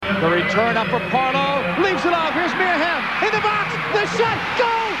The return up for Parlow. Leaves it off. Here's Mia Hamm. In the box. The shot.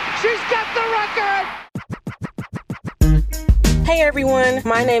 Goal. She's got the record. Hey everyone,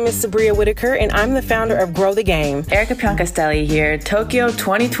 my name is Sabria Whitaker and I'm the founder of Grow the Game. Erica Pioncastelli here, Tokyo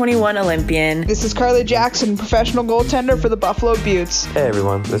 2021 Olympian. This is Carly Jackson, professional goaltender for the Buffalo Beauts. Hey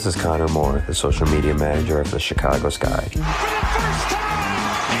everyone, this is Connor Moore, the social media manager of the Chicago Sky. For the first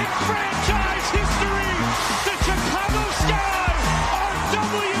time in franchise history, the Chicago Sky are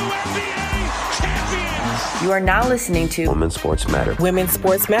WNBA champions. You are now listening to Women's Sports Matter. Women's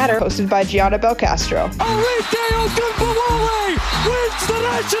Sports Matter. Hosted by Gianna Belcastro. Arike Ogunbowale wins the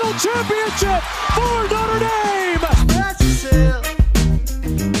national championship for Notre Dame.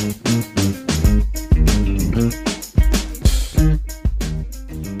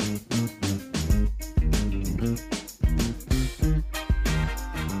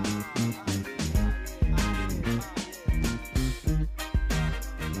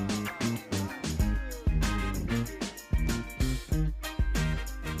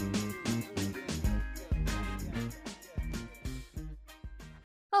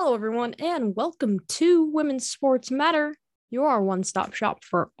 Hello, everyone, and welcome to Women's Sports Matter, your one-stop shop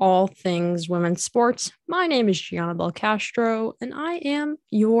for all things women's sports. My name is Gianna Belcastro, and I am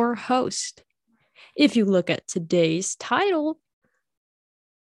your host. If you look at today's title,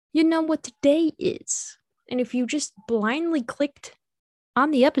 you know what today is. And if you just blindly clicked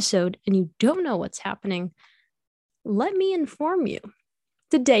on the episode and you don't know what's happening, let me inform you.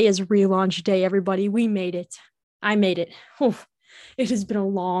 Today is relaunch day, everybody. We made it. I made it. Oof. It has been a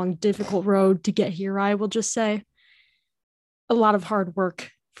long, difficult road to get here, I will just say. A lot of hard work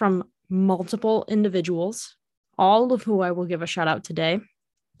from multiple individuals, all of who I will give a shout out today.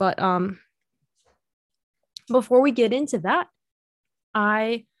 But before we get into that,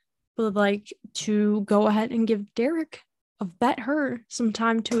 I would like to go ahead and give Derek of Bet Her some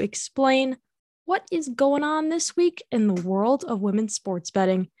time to explain what is going on this week in the world of women's sports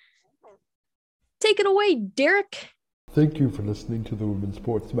betting. Take it away, Derek. Thank you for listening to the Women's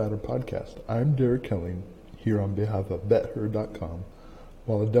Sports Matter podcast. I'm Derek Kelling, here on behalf of BetHer.com.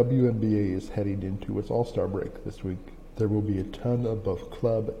 While the WNBA is heading into its All-Star break this week, there will be a ton of both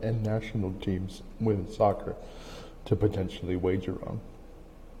club and national teams women's soccer to potentially wager on.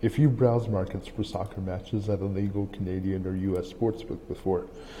 If you browse markets for soccer matches at a legal Canadian or U.S. sportsbook before,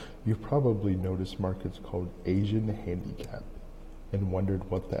 you've probably noticed markets called Asian Handicap and wondered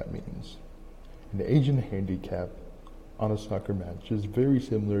what that means. An Asian Handicap on a soccer match is very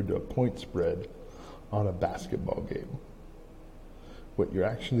similar to a point spread on a basketball game. What you're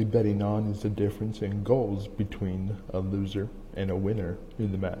actually betting on is the difference in goals between a loser and a winner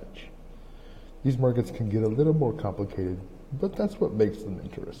in the match. These markets can get a little more complicated, but that's what makes them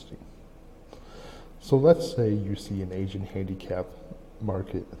interesting. So let's say you see an Asian handicap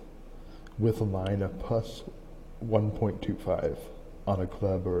market with a line of plus 1.25 on a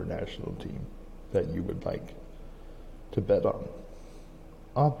club or a national team that you would like to bet on.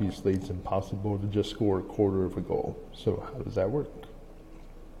 Obviously, it's impossible to just score a quarter of a goal. So how does that work?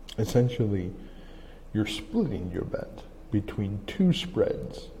 Essentially, you're splitting your bet between two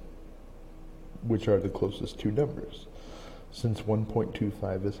spreads, which are the closest two numbers. Since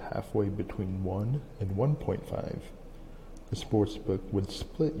 1.25 is halfway between 1 and 1.5, the sportsbook would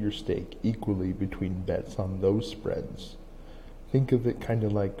split your stake equally between bets on those spreads. Think of it kind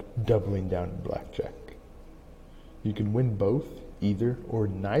of like doubling down in blackjack. You can win both, either or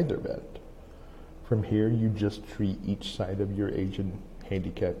neither bet. From here, you just treat each side of your Asian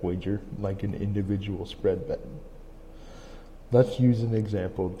handicap wager like an individual spread bet. Let's use an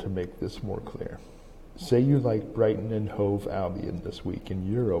example to make this more clear. Say you like Brighton and Hove Albion this week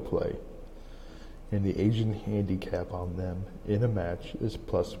in Europlay, and the Asian handicap on them in a match is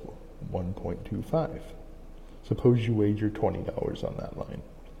plus 1.25. Suppose you wager $20 on that line.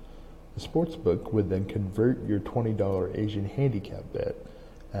 The sportsbook would then convert your $20 Asian handicap bet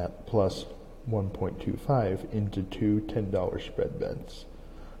at plus 1.25 into two $10 spread bets,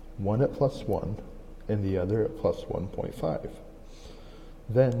 one at plus 1 and the other at plus 1.5.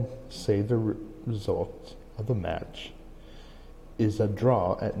 Then, say the result of the match is a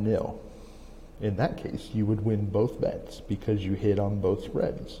draw at 0. In that case, you would win both bets because you hit on both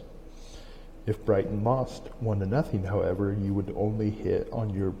spreads. If Brighton lost 1-0, however, you would only hit on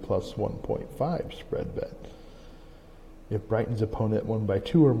your plus 1.5 spread bet. If Brighton's opponent won by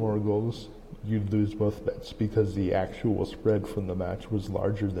 2 or more goals, you'd lose both bets because the actual spread from the match was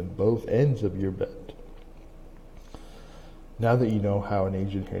larger than both ends of your bet. Now that you know how an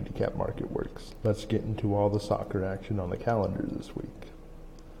Asian handicap market works, let's get into all the soccer action on the calendar this week.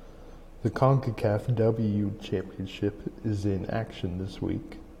 The CONCACAF W Championship is in action this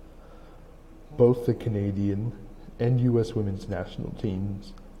week. Both the Canadian and U.S. women's national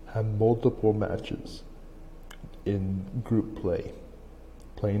teams have multiple matches in group play,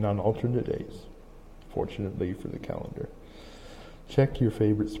 playing on alternate days, fortunately for the calendar. Check your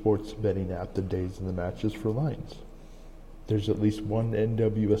favorite sports betting app the days of the matches for lines. There's at least one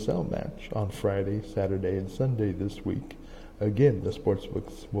NWSL match on Friday, Saturday, and Sunday this week. Again, the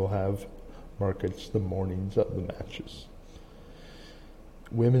sportsbooks will have markets the mornings of the matches.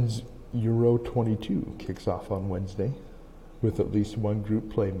 Women's Euro 22 kicks off on Wednesday, with at least one group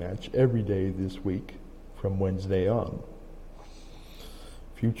play match every day this week from Wednesday on.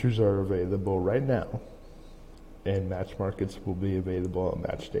 Futures are available right now, and match markets will be available on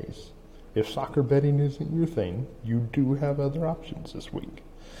match days. If soccer betting isn't your thing, you do have other options this week.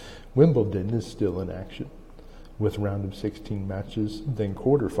 Wimbledon is still in action, with round of 16 matches, then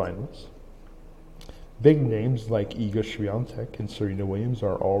quarterfinals. Big names like Iga Swiatek and Serena Williams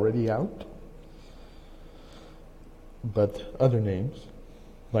are already out, but other names,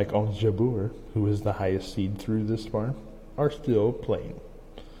 like Ons Jabeur, who is the highest seed through this far, are still playing.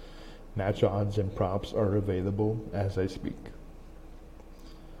 Match odds and props are available as I speak.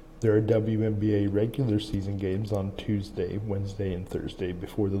 There are WNBA regular season games on Tuesday, Wednesday, and Thursday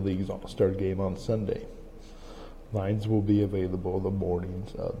before the league's All-Star game on Sunday. Lines will be available the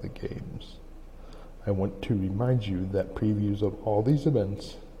mornings of the games. I want to remind you that previews of all these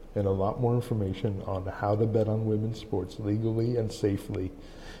events and a lot more information on how to bet on women's sports legally and safely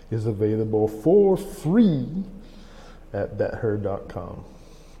is available for free at bether.com.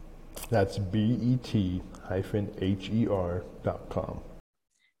 That's BET-HER.com.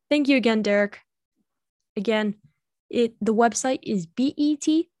 Thank you again, Derek. Again, the website is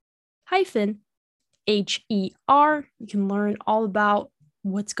BET-HER. You can learn all about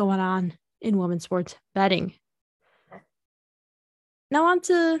what's going on in women's sports betting. Now on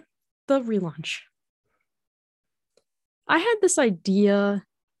to the relaunch. I had this idea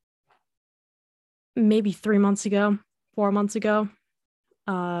maybe 4 months ago.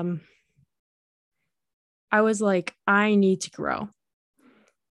 I was like, I need to grow.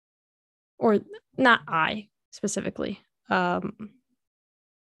 Or not I specifically. The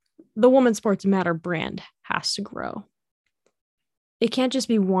Women's Sports Matter brand has to grow. It can't just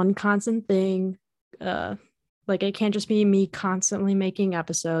be one constant thing. It can't just be me constantly making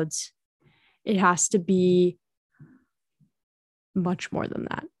episodes. It has to be much more than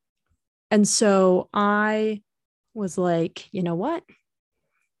that. And so I was like, you know what?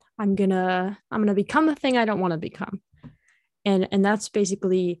 I'm gonna become the thing I don't want to become. And that's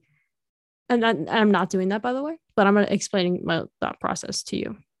basically, and I'm not doing that, by the way, but I'm explaining my thought process to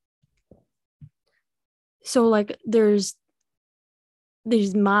you. So like there's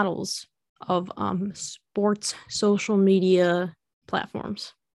these models of sports social media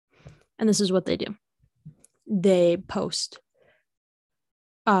platforms. And this is what they do. They post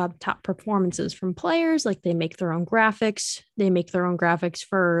top performances from players. Like they make their own graphics. They make their own graphics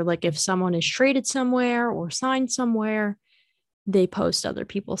for like if someone is traded somewhere or signed somewhere. They post other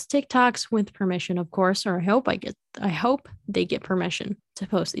people's TikToks with permission, of course, or I hope they get permission to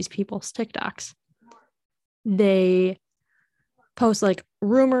post these people's TikToks. They post like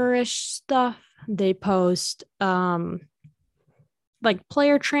rumor-ish stuff. They post like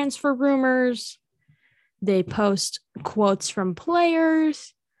player transfer rumors. They post quotes from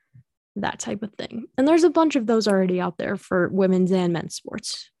players, that type of thing. And there's a bunch of those already out there for women's and men's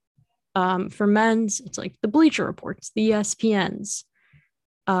sports. For men's, it's like the Bleacher Reports, the ESPNs,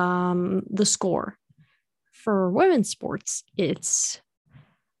 the Score. For women's sports, it's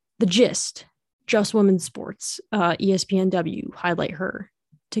the Gist, Just Women's Sports, ESPNW, Highlight Her,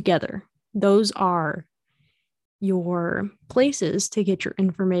 Together. Those are your places to get your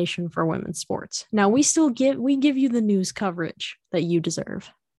information for women's sports. Now, we give you the news coverage that you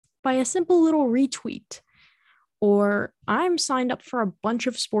deserve by a simple little retweet. Or I'm signed up for a bunch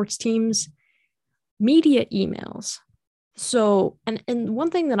of sports teams' media emails. So, and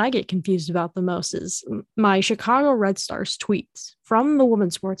one thing that I get confused about the most is my Chicago Red Stars tweets from the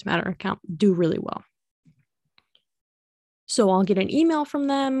Women's Sports Matter account do really well. So I'll get an email from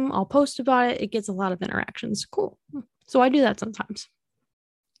them. I'll post about it. It gets a lot of interactions. Cool. So I do that sometimes.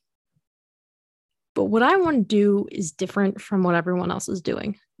 But what I want to do is different from what everyone else is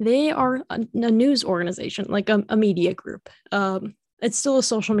doing. They are a news organization, like a media group. It's still a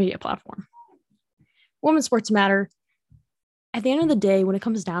social media platform. Women's Sports Matter, at the end of the day, when it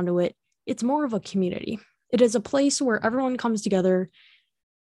comes down to it, it's more of a community. It is a place where everyone comes together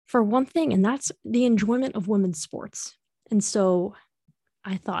for one thing, and that's the enjoyment of women's sports. And so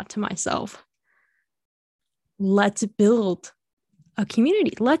I thought to myself, let's build a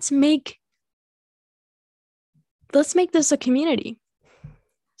community. Let's make let's make this a community.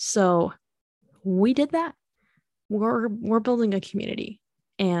 So we did that. We're building a community,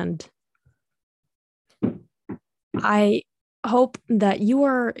 and I hope that you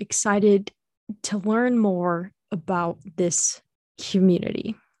are excited to learn more about this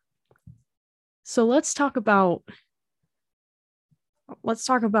community. So let's talk about what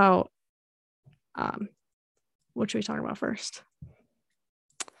should we talk about first?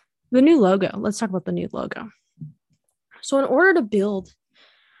 The new logo. Let's talk about the new logo. So in order to build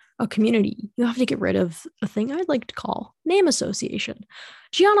a community, you have to get rid of a thing I'd like to call name association.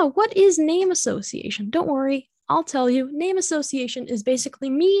 Gianna, what is name association? Don't worry, I'll tell you. Name association is basically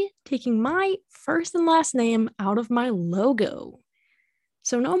me taking my first and last name out of my logo.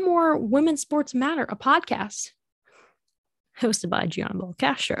 So no more Women's Sports Matter, a podcast hosted by Gianna Bell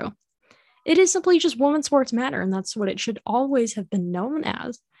Castro. It is simply just Women's Sports Matter, and that's what it should always have been known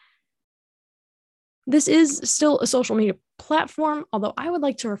as. This is still a social media platform, although I would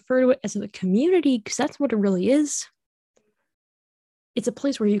like to refer to it as a community because that's what it really is. It's a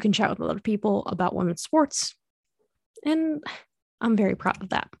place where you can chat with other people about women's sports, and I'm very proud of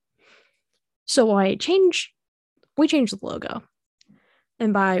that. So we changed the logo.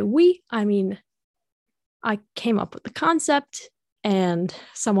 And by we, I mean I came up with the concept, and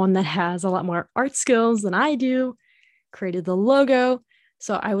someone that has a lot more art skills than I do created the logo.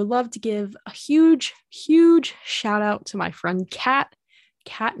 So I would love to give a huge, huge shout out to my friend Kat.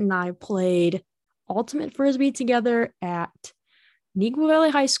 Kat and I played Ultimate Frisbee together at Negro Valley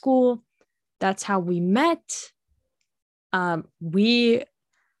High School. That's how we met. We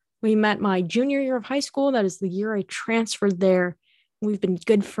met my junior year of high school. That is the year I transferred there. We've been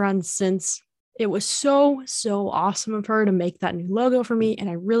good friends since. It was so, so awesome of her to make that new logo for me, and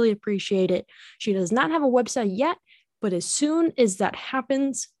I really appreciate it. She does not have a website yet, but as soon as that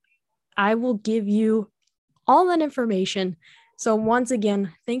happens, I will give you all that information. So once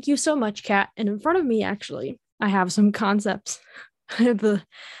again, thank you so much, Kat. And in front of me, actually, I have some concepts. the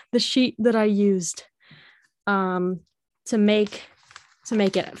sheet that I used to make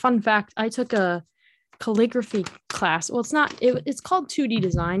it. Fun fact, I took a calligraphy class. Well, it's called 2D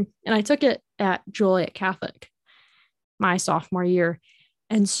design, and I took it at Joliet Catholic my sophomore year.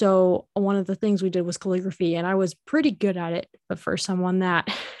 And so one of the things we did was calligraphy, and I was pretty good at it, but for someone that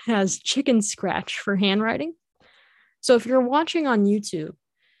has chicken scratch for handwriting. So if you're watching on YouTube,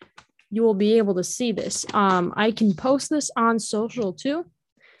 you will be able to see this. I can post this on social too.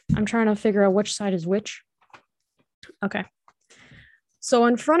 I'm trying to figure out which side is which. Okay. So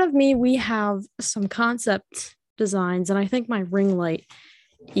in front of me, we have some concept designs, and I think my ring light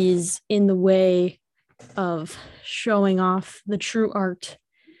is in the way of showing off the true art.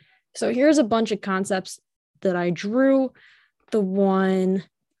 So here's a bunch of concepts that I drew. The one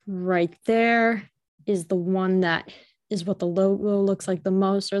right there is the one that is what the logo looks like the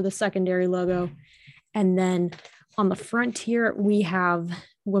most, or the secondary logo. And then on the front here, we have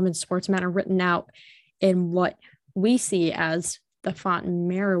Women's Sports Matter written out in what we see as the font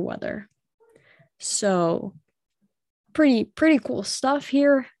Meriwether. So pretty cool stuff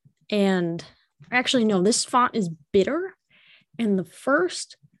here. And actually, no, this font is bitter, and the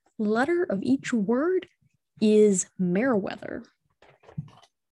first letter of each word is Meriwether.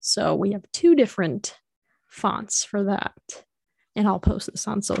 So we have two different fonts for that. And I'll post this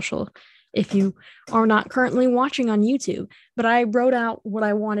on social if you are not currently watching on YouTube. But I wrote out what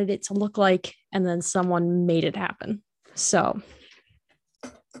I wanted it to look like, and then someone made it happen. So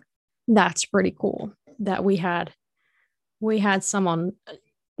that's pretty cool that we had someone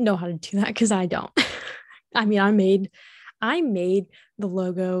know how to do that, because I don't. I mean, I made the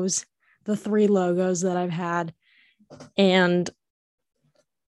logos, the 3 logos that I've had, and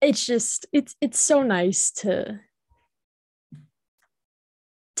it's just it's so nice to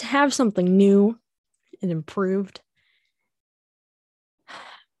have something new and improved.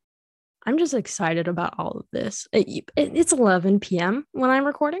 I'm just excited about all of this. It's 11 p.m. when I'm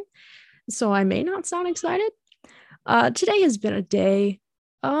recording, so I may not sound excited. Today has been a day.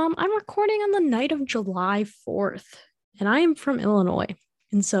 I'm recording on the night of July 4th, and I am from Illinois.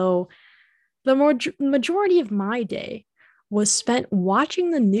 And so the majority of my day was spent watching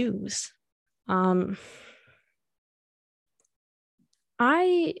the news. To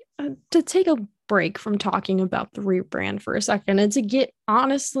take a break from talking about the rebrand for a second and to get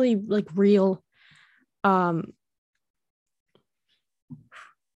honestly real, I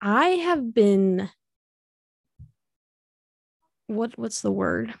have been, what's the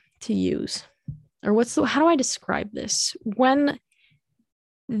word to use, or how do I describe this? When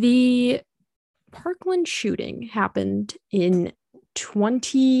the Parkland shooting happened in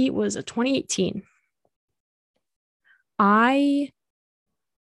 2018,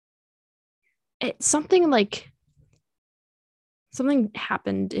 something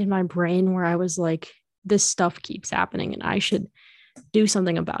happened in my brain where I was like, this stuff keeps happening and I should do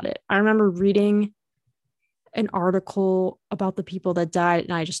something about it. I remember reading an article about the people that died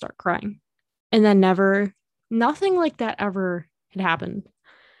and I just start crying. And then nothing like that ever had happened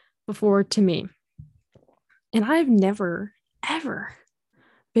before to me. And I've never, ever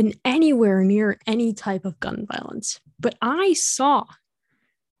been anywhere near any type of gun violence. But I saw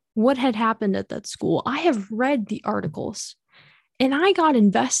what had happened at that school. I have read the articles and I got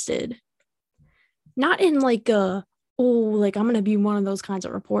invested. Not in like I'm going to be one of those kinds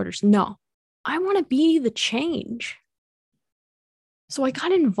of reporters. No, I want to be the change. So I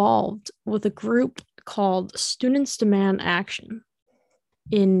got involved with a group called Students Demand Action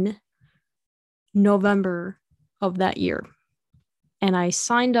in November of that year. And I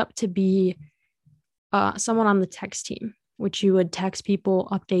signed up to be someone on the text team, which you would text people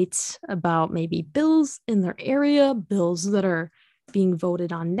updates about maybe bills in their area, bills that are being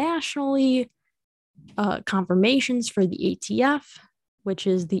voted on nationally, confirmations for the ATF, which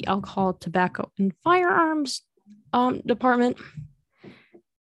is the Alcohol, Tobacco, and Firearms Department.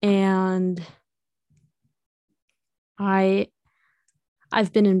 And I've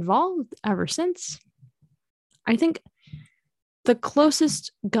been involved ever since. I think the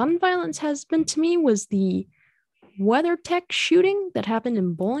closest gun violence has been to me was the WeatherTech shooting that happened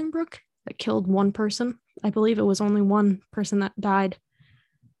in Bolingbrook that killed one person. I believe it was only one person that died.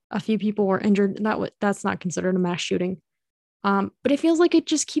 A few people were injured. That's not considered a mass shooting. But it feels like it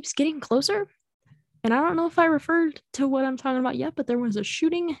just keeps getting closer. And I don't know if I referred to what I'm talking about yet, but there was a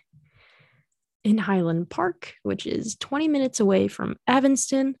shooting in Highland Park, which is 20 minutes away from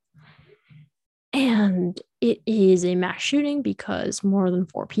Evanston. And it is a mass shooting because more than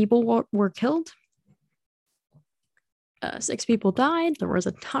 4 people were killed. 6 people died. There was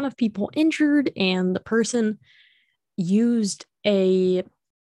a ton of people injured, and the person used a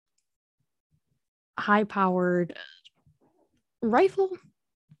high-powered rifle.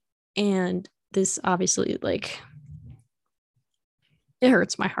 And this obviously, it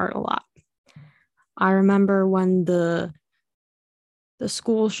hurts my heart a lot. I remember when the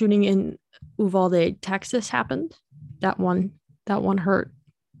school shooting in Uvalde, Texas happened. That one hurt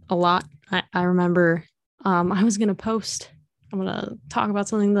a lot. I remember I was going to post. I'm going to talk about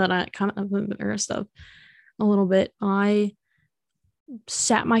something that I kind of embarrassed of a little bit. I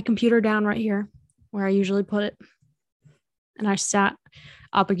sat my computer down right here where I usually put it. And I sat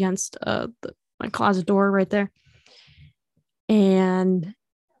up against my closet door right there. And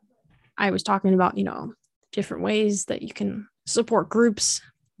I was talking about, different ways that you can support groups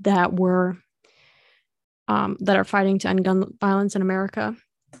that are fighting to end gun violence in America.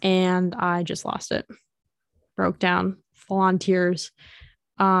 And I just lost it. Broke down, full on tears,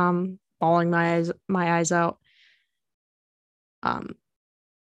 bawling my eyes out.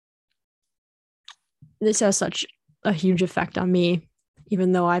 This has such a huge effect on me,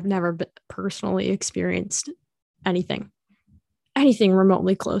 even though I've never personally experienced anything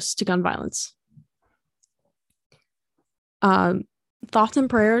remotely close to gun violence. Thoughts and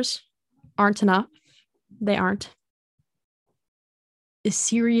prayers aren't enough. They aren't. It's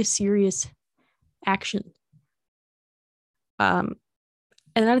serious action. And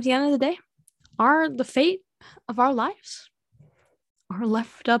at the end of the day, the fate of our lives are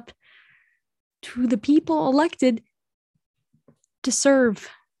left up to the people elected to serve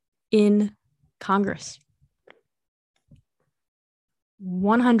in Congress.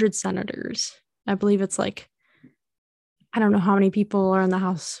 100 senators. I believe it's I don't know how many people are in the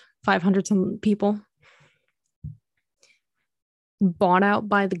House, 500 some people. Bought out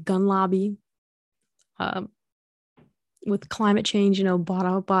by the gun lobby. With climate change, bought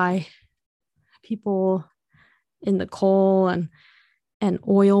out by people in the coal and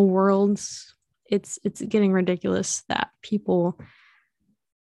oil worlds. It's getting ridiculous that people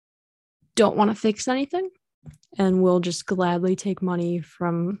don't want to fix anything and will just gladly take money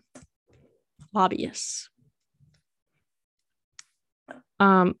from lobbyists.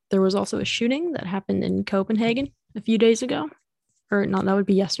 There was also a shooting that happened in Copenhagen a few days ago. Or no, that would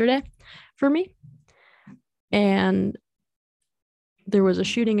be yesterday for me. And there was a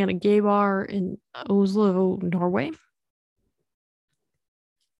shooting at a gay bar in Oslo, Norway.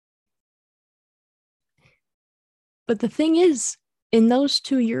 But the thing is, in those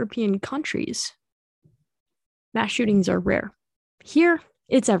 2 European countries, mass shootings are rare. Here,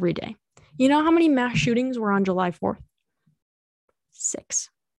 it's every day. You know how many mass shootings were on July 4th? 6.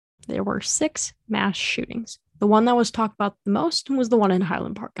 There were 6 mass shootings. The one that was talked about the most was the one in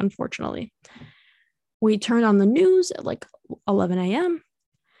Highland Park, unfortunately. We turned on the news at like 11 a.m.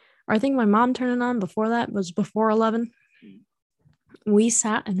 Or I think my mom turned it on before that, was before 11. We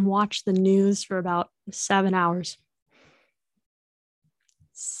sat and watched the news for about 7 hours.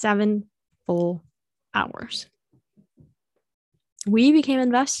 7 full hours. We became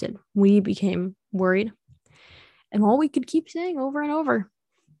invested. We became worried. And all we could keep saying over and over,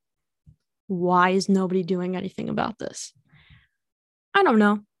 why is nobody doing anything about this? I don't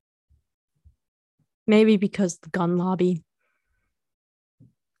know. Maybe because the gun lobby.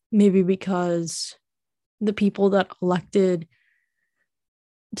 Maybe because the people that elected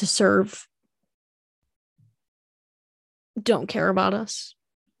to serve don't care about us.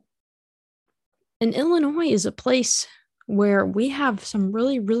 And Illinois is a place where we have some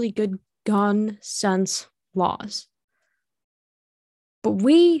really, really good gun sense laws. But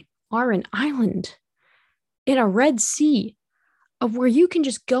we are an island in a Red Sea of where you can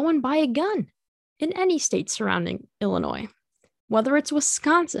just go and buy a gun in any state surrounding Illinois, whether it's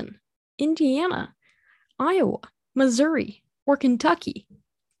Wisconsin, Indiana, Iowa, Missouri, or Kentucky.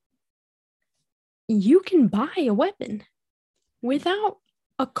 You can buy a weapon without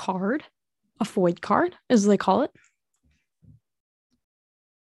a card, a FOID card, as they call it.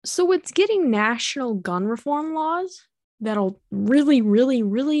 So it's getting national gun reform laws that'll really, really,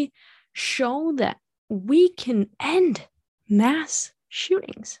 really show that we can end mass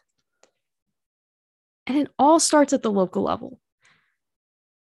shootings. And it all starts at the local level.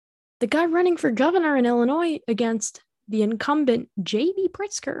 The guy running for governor in Illinois against the incumbent J.B.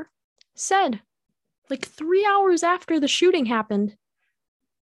 Pritzker said, like 3 hours after the shooting happened,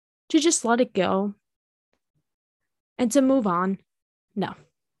 to just let it go and to move on. No,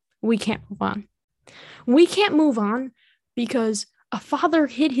 we can't move on. We can't move on because a father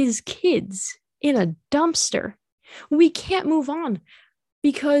hid his kids in a dumpster. We can't move on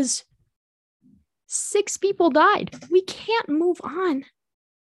because 6 people died. We can't move on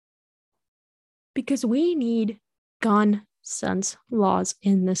because we need gun sense laws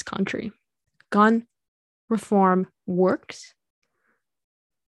in this country. Gun reform works.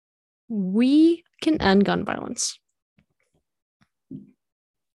 We can end gun violence.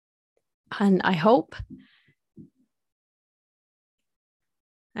 And I hope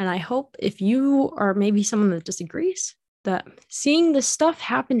if you are maybe someone that disagrees, that seeing this stuff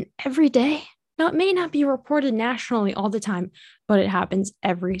happen every day, now it may not be reported nationally all the time, but it happens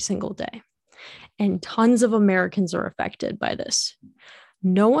every single day. And tons of Americans are affected by this.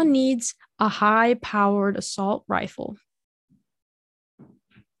 No one needs a high-powered assault rifle.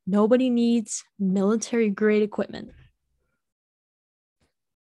 Nobody needs military-grade equipment.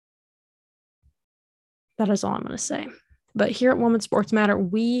 That is all I'm going to say. But here at Women's Sports Matter,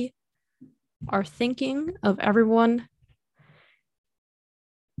 we are thinking of everyone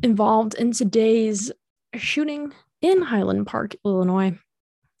involved in today's shooting in Highland Park, Illinois.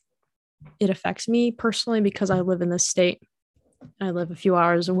 It affects me personally because I live in this state. I live a few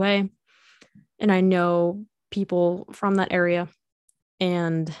hours away, and I know people from that area,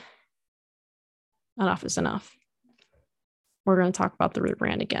 and enough is enough. We're going to talk about the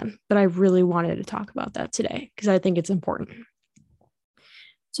rebrand again, but I really wanted to talk about that today because I think it's important.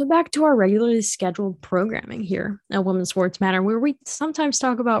 So back to our regularly scheduled programming here at Women's Sports Matter, where we sometimes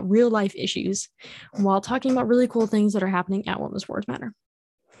talk about real life issues while talking about really cool things that are happening at Women's Sports Matter.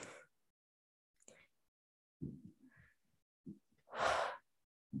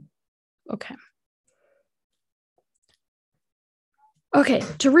 Okay,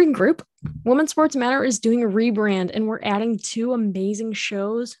 to regroup, Women's Sports Matter is doing a rebrand, and we're adding 2 amazing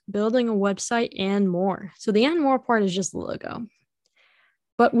shows, building a website, and more. So the and more part is just the logo.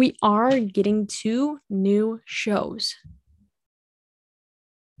 But we are getting 2 new shows.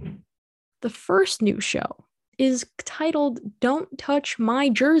 The first new show is titled Don't Touch My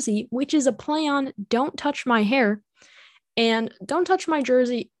Jersey, which is a play on Don't Touch My Hair. And Don't Touch My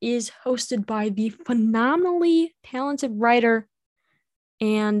Jersey is hosted by the phenomenally talented writer,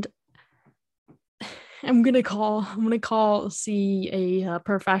 and I'm gonna call a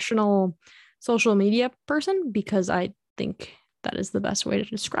professional social media person because I think that is the best way to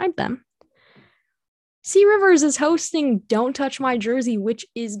describe them. C. Rivers is hosting Don't Touch My Jersey, which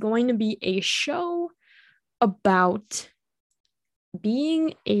is going to be a show about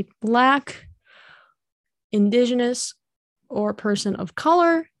being a Black, Indigenous, or person of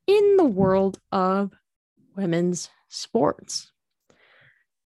color in the world of women's sports.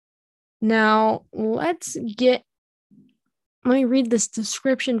 Now, let me read this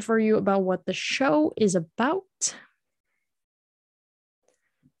description for you about what the show is about.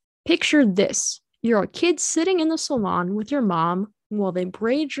 Picture this. You're a kid sitting in the salon with your mom while they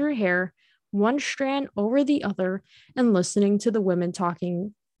braid your hair one strand over the other and listening to the women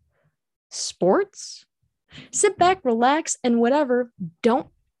talking sports. Sit back, relax, and whatever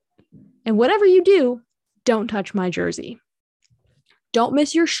you do, don't touch my jersey. Don't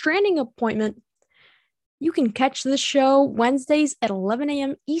miss your stranding appointment. You can catch this show Wednesdays at 11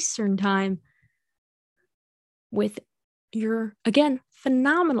 a.m. Eastern Time with your, again,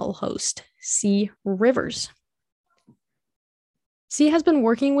 phenomenal host, C. Rivers. C has been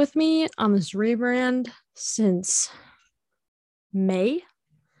working with me on this rebrand since May.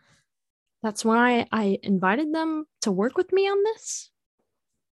 That's when I invited them to work with me on this.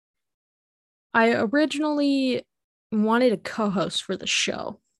 I originally wanted a co-host for the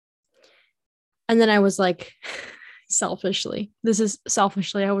show. And then I was like, selfishly, I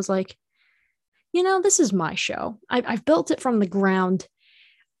was like, this is my show. I've built it from the ground,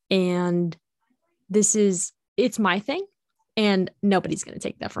 and it's my thing, and nobody's going to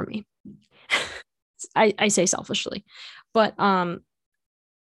take that from me. I say selfishly, but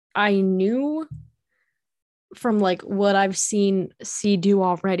I knew from like what I've seen C do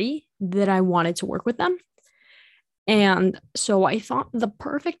already that I wanted to work with them. And so I thought the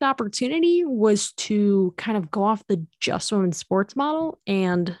perfect opportunity was to kind of go off the Just Women's Sports model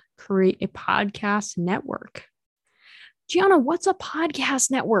and create a podcast network. Gianna, what's a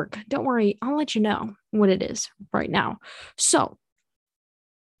podcast network? Don't worry, I'll let you know what it is right now. So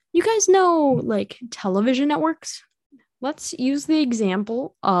you guys know like television networks? Let's use the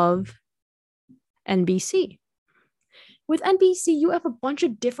example of NBC. With NBC, you have a bunch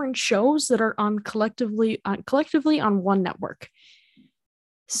of different shows that are on collectively on one network.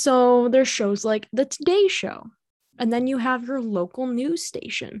 So there's shows like The Today Show, and then you have your local news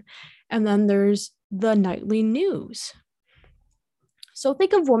station, and then there's the nightly news. So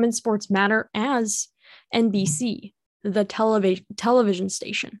think of Women's Sports Matter as NBC, the television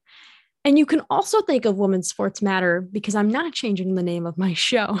station. And you can also think of Women's Sports Matter, because I'm not changing the name of my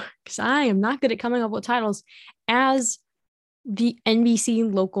show, because I am not good at coming up with titles, as the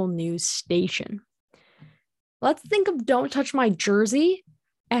NBC local news station. Let's think of Don't Touch My Jersey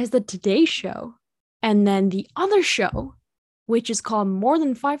as the Today Show, and then the other show, which is called More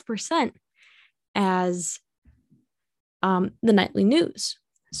Than 5%, as the nightly news.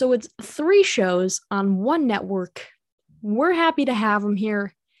 So it's 3 shows on one network. We're happy to have them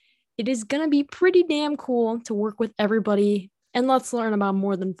here. It is going to be pretty damn cool to work with everybody, and let's learn about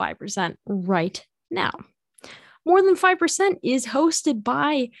More Than 5% right now. More Than 5% is hosted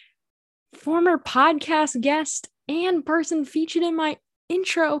by former podcast guest and person featured in my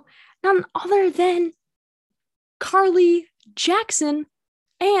intro, none other than Carly Jackson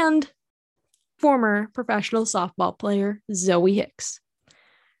and former professional softball player Zoe Hicks.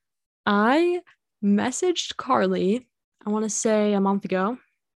 I messaged Carly, I want to say a month ago.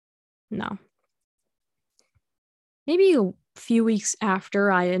 No. Maybe a few weeks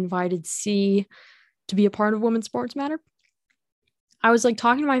after I invited C to be a part of Women's Sports Matter. I was like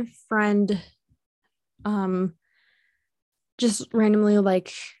talking to my friend, just randomly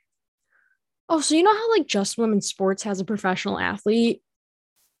like, oh, so you know how like Just Women's Sports has a professional athlete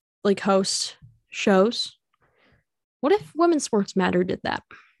like host shows? What if Women's Sports Matter did that?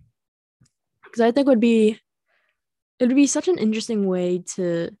 Because I think it would be such an interesting way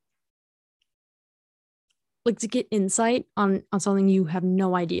to get insight on something you have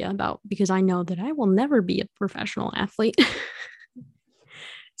no idea about, because I know that I will never be a professional athlete.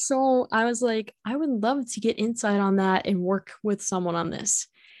 So I was like, I would love to get insight on that and work with someone on this.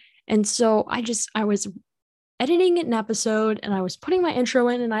 And so I was editing an episode and I was putting my intro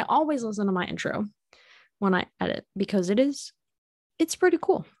in, and I always listen to my intro when I edit because it's pretty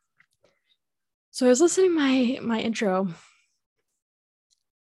cool. So I was listening to my intro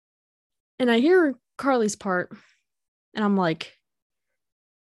and I hear Carly's part, and I'm like,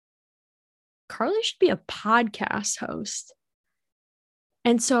 Carly should be a podcast host.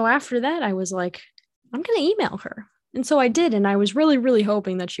 And so after that, I was like, I'm going to email her. And so I did. And I was really, really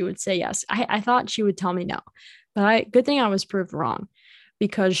hoping that she would say yes. I thought she would tell me no, but good thing I was proved wrong,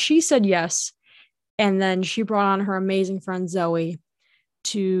 because she said yes. And then she brought on her amazing friend, Zoe,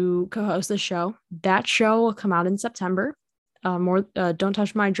 to co-host the show. That show will come out in September. Don't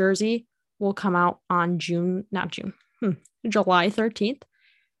Touch My Jersey will come out on July 13th.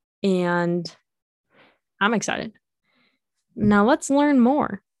 And I'm excited. Now let's learn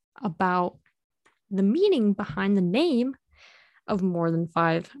more about the meaning behind the name of More Than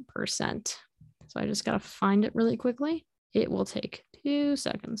 5%. So I just got to find it really quickly. It will take 2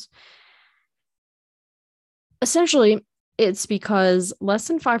 seconds. Essentially, it's because less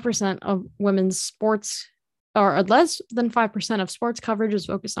than 5% of women's sports or less than 5% of sports coverage is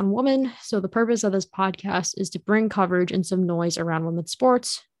focused on women. So the purpose of this podcast is to bring coverage and some noise around women's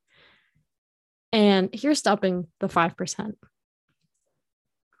sports. And here's to upping the 5%,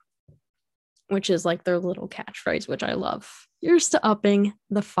 which is like their little catchphrase, which I love. Here's to upping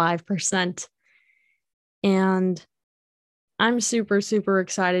the 5%. And I'm super, super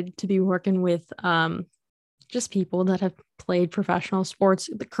excited to be working with just people that have played professional sports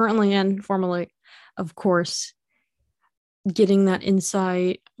currently and formerly, of course, getting that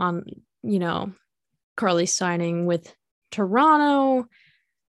insight on, Carly signing with Toronto.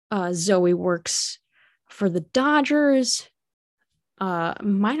 Zoe works for the Dodgers.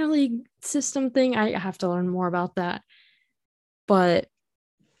 Minor league system thing. I have to learn more about that. But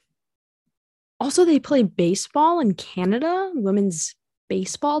also they play baseball in Canada, women's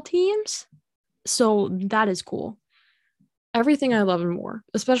baseball teams. So that is cool. Everything I love and more,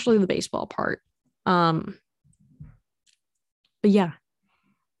 especially the baseball part. But yeah,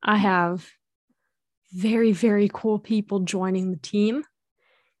 I have very, very cool people joining the team.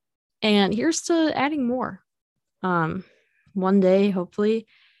 And here's to adding more. One day, hopefully,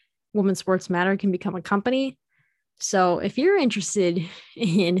 Women's Sports Matter can become a company. So if you're interested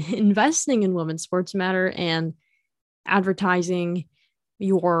in investing in Women's Sports Matter and advertising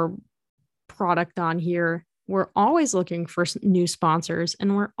your product on here, we're always looking for new sponsors,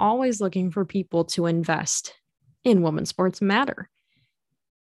 and we're always looking for people to invest in Women's Sports Matter.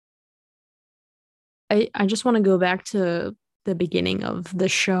 I just want to go back to the beginning of the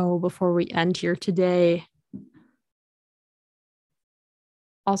show before we end here today.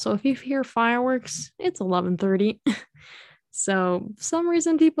 Also, if you hear fireworks, it's 11:30. So for some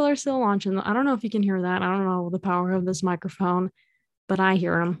reason people are still launching. I don't know if you can hear that. I don't know the power of this microphone, but I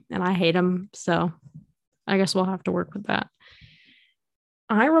hear them and I hate them. So I guess we'll have to work with that.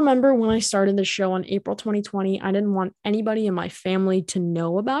 I remember when I started the show in April 2020, I didn't want anybody in my family to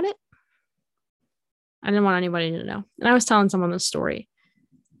know about it. I didn't want anybody to know. And I was telling someone this story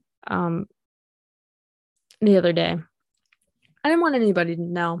the other day. I didn't want anybody to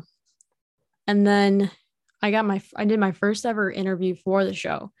know. And then I did my first ever interview for the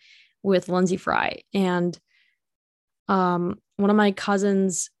show with Lindsay Fry. And one of my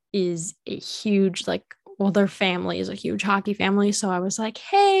cousins is a huge, their family is a huge hockey family. So I was like,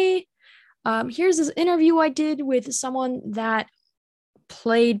 hey, here's this interview I did with someone that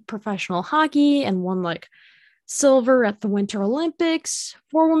played professional hockey and won silver at the Winter Olympics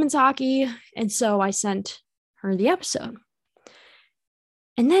for women's hockey. And so I sent her the episode.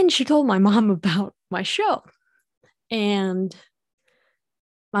 And then she told my mom about my show. And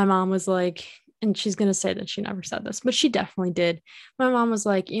my mom was like, and she's going to say that she never said this, but she definitely did. My mom was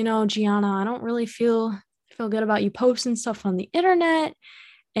like, Gianna, I don't really feel good about you posting stuff on the internet.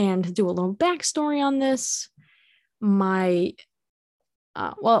 And to do a little backstory on this,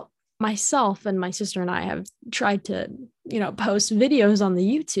 myself and my sister and I have tried to, post videos on the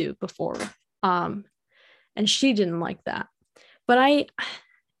YouTube before. And she didn't like that. But I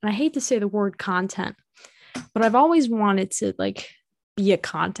hate to say the word content, but I've always wanted to be a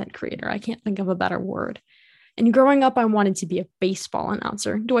content creator. I can't think of a better word. And growing up, I wanted to be a baseball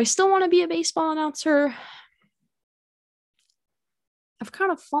announcer. Do I still want to be a baseball announcer? I've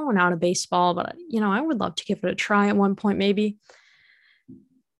kind of fallen out of baseball, but I would love to give it a try at one point, maybe.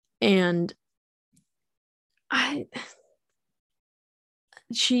 And when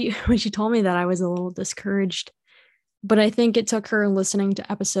she told me that, I was a little discouraged. But I think it took her listening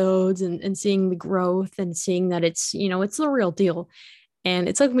to episodes and seeing the growth and seeing that it's, it's the real deal. And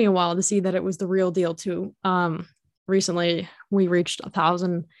it took me a while to see that it was the real deal too. Recently, we reached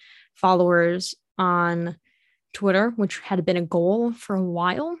 1,000 followers on Twitter, which had been a goal for a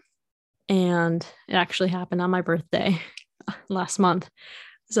while. And it actually happened on my birthday last month.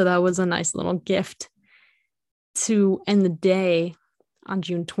 So that was a nice little gift to end the day on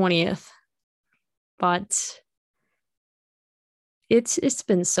June 20th. But it's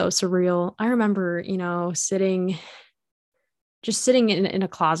been so surreal. I remember, sitting in a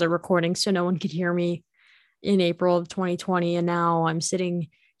closet recording so no one could hear me in April of 2020. And now I'm sitting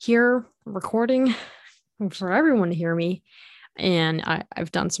here recording for everyone to hear me. And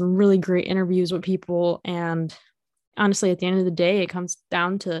I've done some really great interviews with people. And honestly, at the end of the day, it comes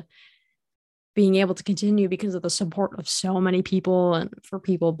down to being able to continue because of the support of so many people and for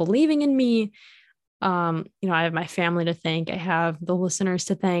people believing in me. I have my family to thank. I have the listeners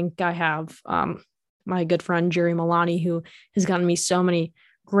to thank. I have my good friend, Jerry Milani, who has gotten me so many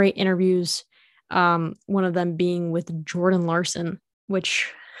great interviews. One of them being with Jordan Larson,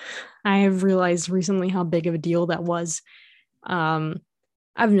 which I have realized recently how big of a deal that was.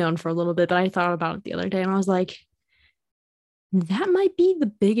 I've known for a little bit, but I thought about it the other day and I was like, that might be the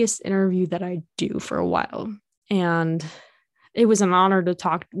biggest interview that I do for a while. And it was an honor to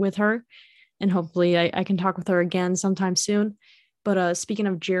talk with her. And hopefully I can talk with her again sometime soon. But speaking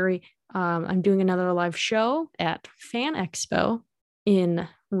of Jerry, I'm doing another live show at Fan Expo in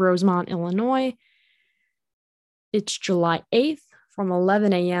Rosemont, Illinois. It's July 8th from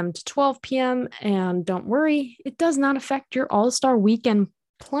 11 a.m. to 12 p.m. And don't worry, it does not affect your All-Star Weekend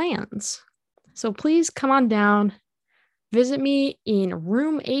plans. So please come on down, visit me in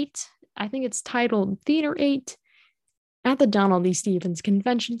room 8. I think it's titled Theater 8 at the Donald E. Stephens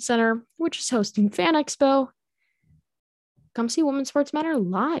Convention Center, which is hosting Fan Expo. Come see Women's Sports Matter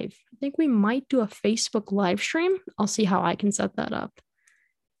live. I think we might do a Facebook live stream. I'll see how I can set that up.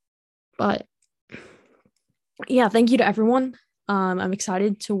 But yeah, thank you to everyone. I'm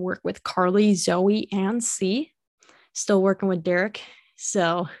excited to work with Carly, Zoe, and C. Still working with Derek.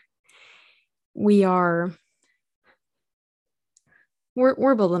 So we're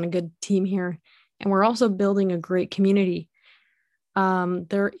building a good team here, and we're also building a great community.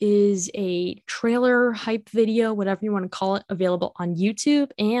 There is a trailer hype video, whatever you want to call it, available on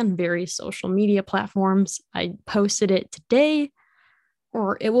YouTube and various social media platforms. I posted it today,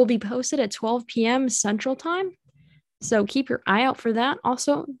 or it will be posted at 12 p.m. Central Time. So keep your eye out for that.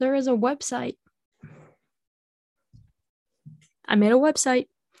 Also, there is a website. I made a website.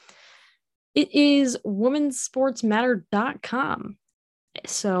 It is womensportsmatter.com.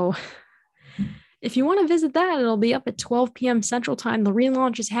 So if you want to visit that, it'll be up at 12 p.m. Central Time. The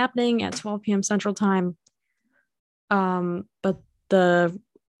relaunch is happening at 12 p.m. Central Time. But the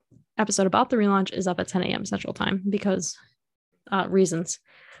episode about the relaunch is up at 10 a.m. Central Time because reasons.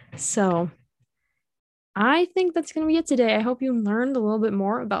 So I think that's going to be it today. I hope you learned a little bit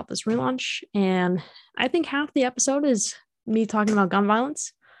more about this relaunch. And I think half the episode is me talking about gun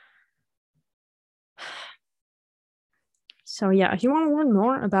violence. So yeah, if you want to learn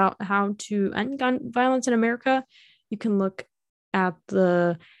more about how to end gun violence in America, you can look at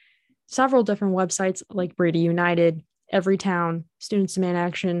the several different websites like Brady United, Everytown, Students Demand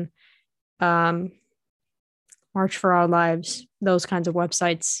Action, March for Our Lives, those kinds of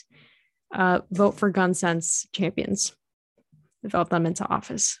websites. Vote for Gun Sense champions. Vote them into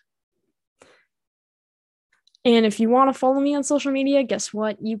office. And if you want to follow me on social media, guess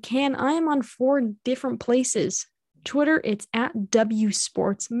what? You can. I am on 4 different places. Twitter, it's at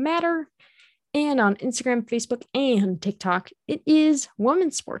WSportsMatter. And on Instagram, Facebook, and TikTok, it is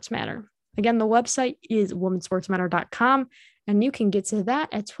Women's Sports Matter. Again, the website is womensportsmatter.com, and you can get to that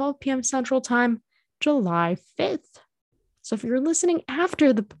at 12 p.m. Central Time, July 5th. So if you're listening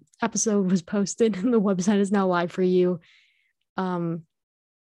after the episode was posted, the website is now live for you.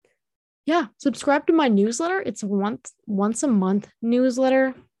 Yeah, subscribe to my newsletter. It's a once a month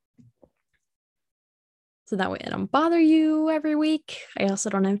newsletter. So that way I don't bother you every week. I also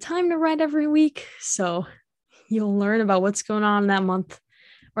don't have time to write every week. So you'll learn about what's going on that month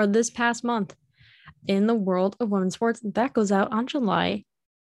or this past month in the world of women's sports. That goes out on July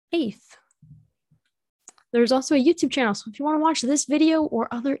 8th. There's also a YouTube channel. So if you want to watch this video or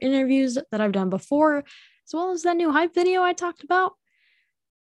other interviews that I've done before, as well as that new hype video I talked about,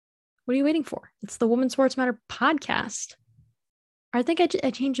 what are you waiting for? It's the Women's Sports Matter podcast. I think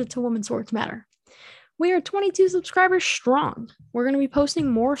I changed it to Women's Sports Matter. We are 22 subscribers strong. We're going to be posting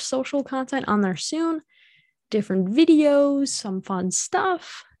more social content on there soon. Different videos, some fun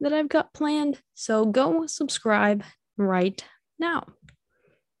stuff that I've got planned. So go subscribe right now.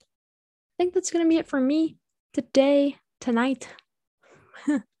 I think that's going to be it for me tonight.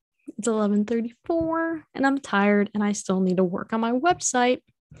 It's 11:34 and I'm tired and I still need to work on my website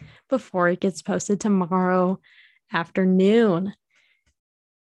before it gets posted tomorrow afternoon.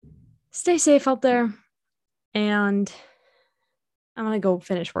 Stay safe out there. And I'm going to go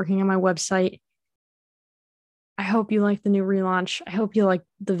finish working on my website. I hope you like the new relaunch. I hope you like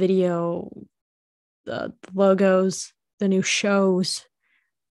the video, the logos, the new shows.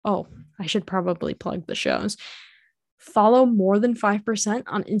 Oh, I should probably plug the shows. Follow More Than 5%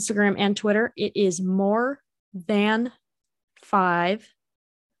 on Instagram and Twitter. It is More Than 5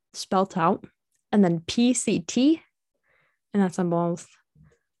 spelt out, and then PCT, and that's on both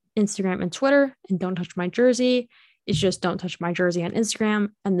Instagram and Twitter. And Don't Touch My Jersey. It's just Don't Touch My Jersey on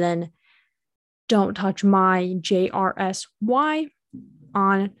Instagram, and then Don't Touch My JRSY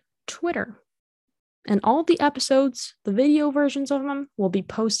on Twitter. And all the episodes, the video versions of them, will be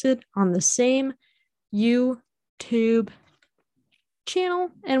posted on the same YouTube channel,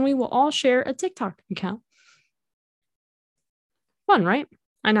 and we will all share a TikTok account. Fun, right?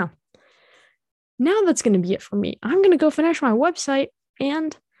 I know. Now that's going to be it for me. I'm going to go finish my website,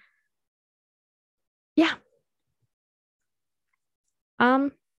 And yeah,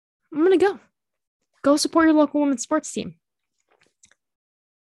 I'm going to go support your local women's sports team.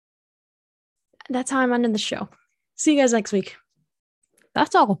 That's how I'm ending the show. See you guys next week.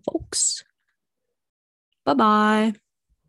 That's all, folks. Bye-bye.